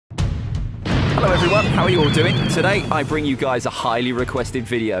Hello everyone, how are you all doing? Today I bring you guys a highly requested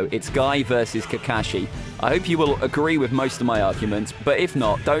video. It's Guy versus Kakashi. I hope you will agree with most of my arguments, but if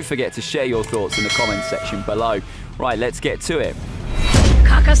not, don't forget to share your thoughts in the comments section below. Right, let's get to it.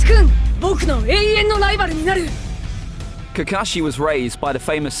 Kakashi was raised by the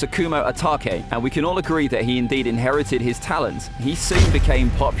famous Tsukumo Atake, and we can all agree that he indeed inherited his talents. He soon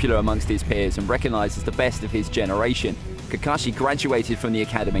became popular amongst his peers and recognized as the best of his generation. Kakashi graduated from the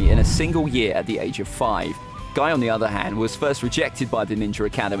academy in a single year at the age of 5. Guy, on the other hand, was first rejected by the Ninja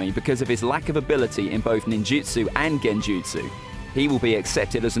Academy because of his lack of ability in both ninjutsu and genjutsu. He will be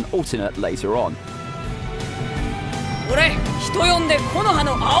accepted as an alternate later on.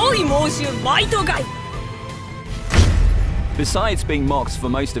 Besides being mocked for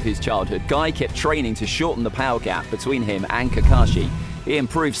most of his childhood, Guy kept training to shorten the power gap between him and Kakashi. He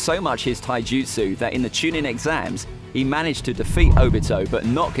improved so much his taijutsu that in the Chunin exams, he managed to defeat Obito but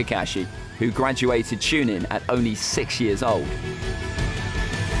not Kakashi, who graduated Chunin at only 6 years old.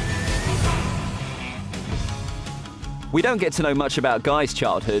 We don't get to know much about Guy's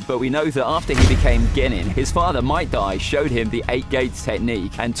childhood, but we know that after he became Genin, his father Might Dai showed him the 8 gates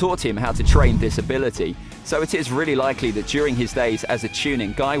technique and taught him how to train this ability. So it is really likely that during his days as a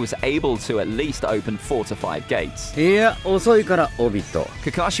Chunin, Guy was able to at least open 4 to 5 gates.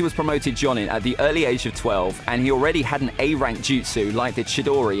 Kakashi was promoted Jonin at the early age of 12, and he already had an A-rank jutsu like the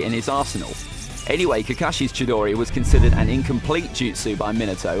Chidori in his arsenal. Anyway, Kakashi's Chidori was considered an incomplete jutsu by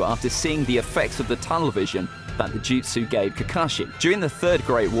Minato after seeing the effects of the tunnel vision that the jutsu gave Kakashi. During the Third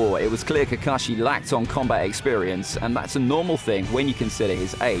Great War, it was clear Kakashi lacked on combat experience, and that's a normal thing when you consider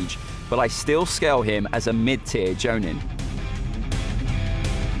his age, but I still scale him as a mid-tier Jonin.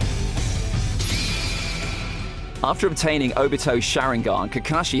 After obtaining Obito's Sharingan,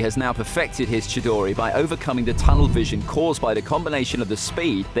 Kakashi has now perfected his Chidori by overcoming the tunnel vision caused by the combination of the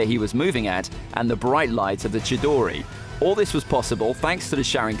speed that he was moving at and the bright light of the Chidori. All this was possible thanks to the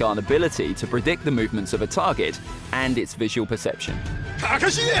Sharingan ability to predict the movements of a target and its visual perception.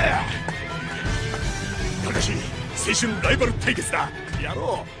 Kakashi!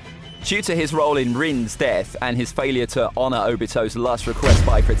 Due to his role in Rin's death and his failure to honor Obito's last request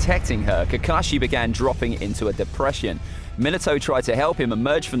by protecting her, Kakashi began dropping into a depression. Minato tried to help him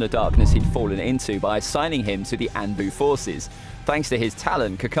emerge from the darkness he'd fallen into by assigning him to the Anbu forces. Thanks to his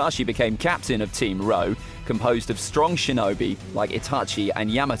talent, Kakashi became captain of Team Ro, composed of strong shinobi like Itachi and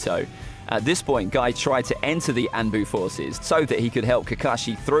Yamato. At this point, Guy tried to enter the Anbu forces so that he could help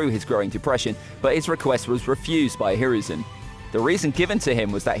Kakashi through his growing depression, but his request was refused by Hiruzen. The reason given to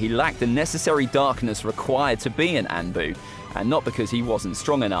him was that he lacked the necessary darkness required to be an Anbu, and not because he wasn't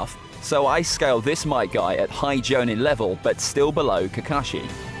strong enough. So I scale this Might Guy at high Jonin level, but still below Kakashi.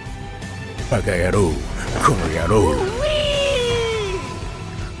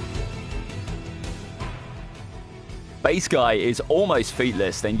 Base Guy is almost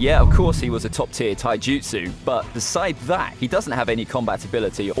featless, and yeah, of course he was a top-tier taijutsu, but beside that, he doesn't have any combat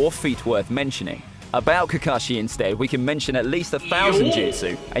ability or feat worth mentioning. About Kakashi instead, we can mention at least 1,000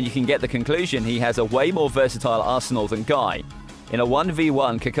 jutsu, and you can get the conclusion he has a way more versatile arsenal than Guy. In a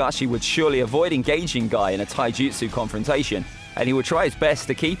 1v1, Kakashi would surely avoid engaging Guy in a taijutsu confrontation, and he would try his best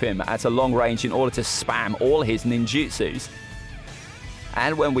to keep him at a long range in order to spam all his ninjutsus.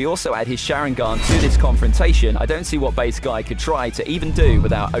 And when we also add his Sharingan to this confrontation, I don't see what Base Guy could try to even do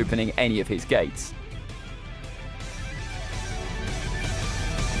without opening any of his gates.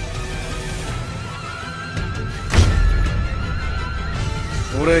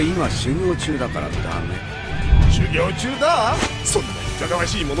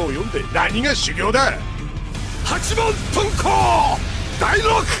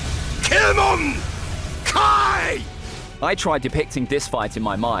 I tried depicting this fight in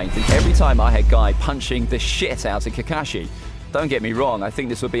my mind, and every time I had Guy punching the shit out of Kakashi. Don't get me wrong, I think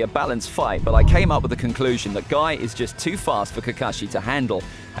this would be a balanced fight, but I came up with the conclusion that Guy is just too fast for Kakashi to handle,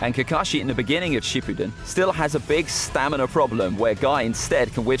 and Kakashi in the beginning of Shippuden still has a big stamina problem where Guy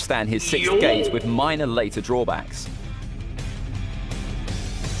instead can withstand his 6th gate with minor later drawbacks.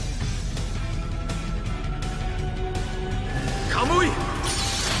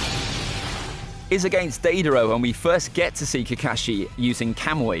 Is against Deidara when we first get to see Kakashi using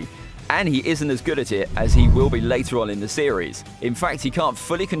Kamui, and he isn't as good at it as he will be later on in the series. In fact, he can't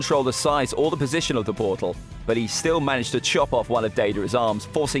fully control the size or the position of the portal, but he still managed to chop off one of Deidara's arms,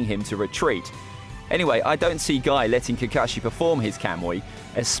 forcing him to retreat. Anyway, I don't see Guy letting Kakashi perform his Kamui,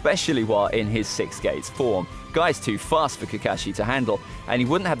 especially while in his 6th gates form. Guy's too fast for Kakashi to handle, and he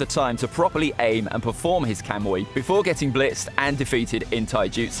wouldn't have the time to properly aim and perform his Kamui before getting blitzed and defeated in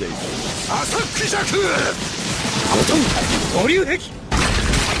taijutsu.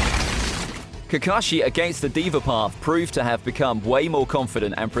 Kakashi against the Diva Path proved to have become way more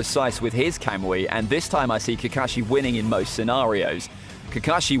confident and precise with his Kamui, and this time I see Kakashi winning in most scenarios.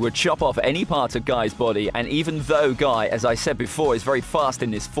 Kakashi would chop off any part of Guy's body, and even though Guy, as I said before, is very fast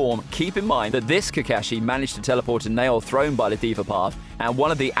in this form, keep in mind that this Kakashi managed to teleport a nail thrown by the Diva Path and one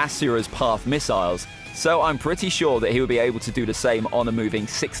of the Asura's Path missiles, so I'm pretty sure that he would be able to do the same on a moving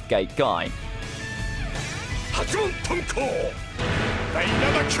 6th gate Guy.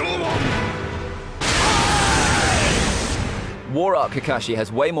 War Art Kakashi has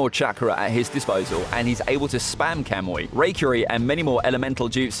way more chakra at his disposal, and he's able to spam Kamui, Reikiri, and many more elemental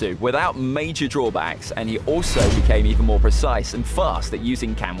jutsu without major drawbacks, and he also became even more precise and fast at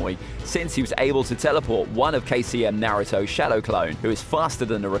using Kamui since he was able to teleport one of KCM Naruto's Shadow Clone, who is faster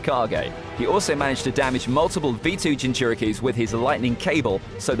than the Raikage. He also managed to damage multiple V2 Jinchurikis with his lightning cable,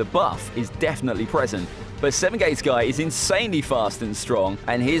 so the buff is definitely present. But 7 Gates Guy is insanely fast and strong,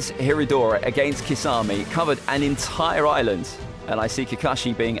 and his Hiridora against Kisame covered an entire island. And I see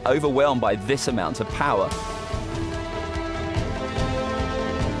Kakashi being overwhelmed by this amount of power.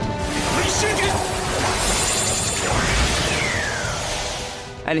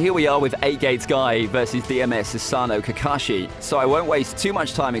 And here we are with 8 Gates Guy versus DMS Susanoo Kakashi. So I won't waste too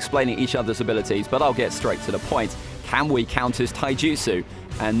much time explaining each other's abilities, but I'll get straight to the point. Kamui counters Taijutsu,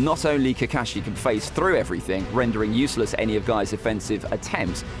 and not only Kakashi can phase through everything, rendering useless any of Guy's offensive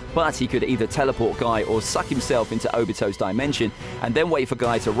attempts, but he could either teleport Guy or suck himself into Obito's dimension, and then wait for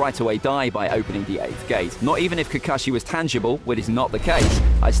Guy to right away die by opening the 8th gate. Not even if Kakashi was tangible, which is not the case.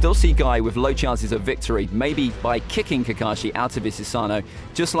 I still see Guy with low chances of victory, maybe by kicking Kakashi out of his Susanoo,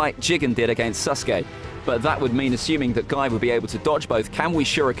 just like Jigen did against Sasuke. But that would mean assuming that Guy would be able to dodge both Kamui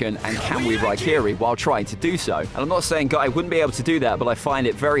Shuriken and Kamui Raikiri while trying to do so. And I'm not saying Guy wouldn't be able to do that, but I find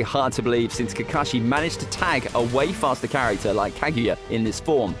it very hard to believe since Kakashi managed to tag a way faster character like Kaguya in this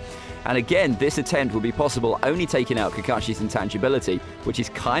form. And again, this attempt would be possible only taking out Kakashi's intangibility, which is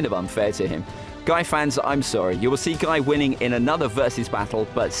kind of unfair to him. Guy fans, I'm sorry, you will see Guy winning in another versus battle,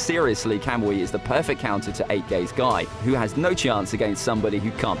 but seriously, Kamui is the perfect counter to 8 Gates Guy, who has no chance against somebody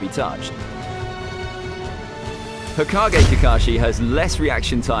who can't be touched. Hokage Kakashi has less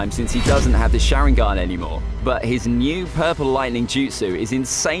reaction time since he doesn't have the Sharingan anymore, but his new Purple Lightning Jutsu is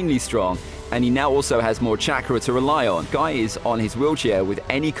insanely strong, and he now also has more chakra to rely on. Guy is on his wheelchair with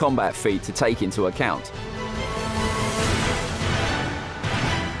any combat feat to take into account.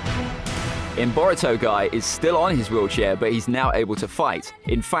 In Boruto, Guy is still on his wheelchair, but he's now able to fight.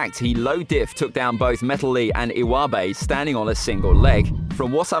 In fact, he low diff took down both Metal Lee and Iwabe standing on a single leg.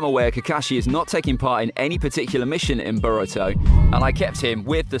 From what I'm aware, Kakashi is not taking part in any particular mission in Boruto, and I kept him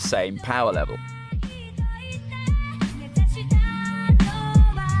with the same power level.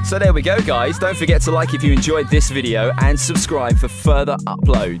 So there we go, guys. Don't forget to like if you enjoyed this video and subscribe for further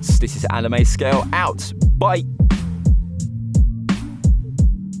uploads. This is AnimeScale out. Bye.